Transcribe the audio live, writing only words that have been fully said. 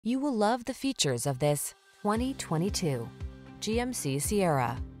You will love the features of this 2022 GMC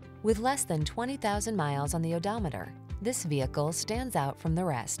Sierra. With less than 20,000 miles on the odometer, this vehicle stands out from the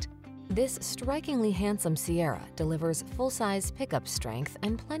rest. This strikingly handsome Sierra delivers full-size pickup strength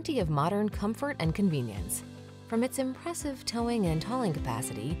and plenty of modern comfort and convenience. From its impressive towing and hauling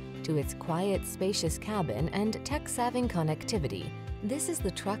capacity to its quiet, spacious cabin and tech-savvy connectivity, this is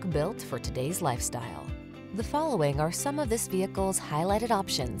the truck built for today's lifestyle. The following are some of this vehicle's highlighted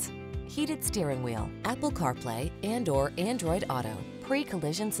options: heated steering wheel, Apple CarPlay and/or Android Auto,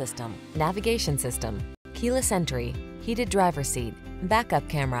 pre-collision system, navigation system, keyless entry, heated driver's seat, backup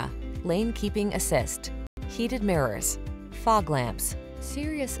camera, lane keeping assist, heated mirrors, fog lamps.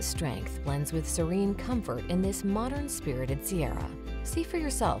 Serious strength blends with serene comfort in this modern spirited Sierra. See for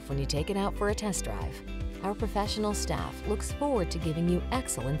yourself when you take it out for a test drive. Our professional staff looks forward to giving you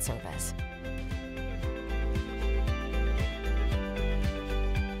excellent service.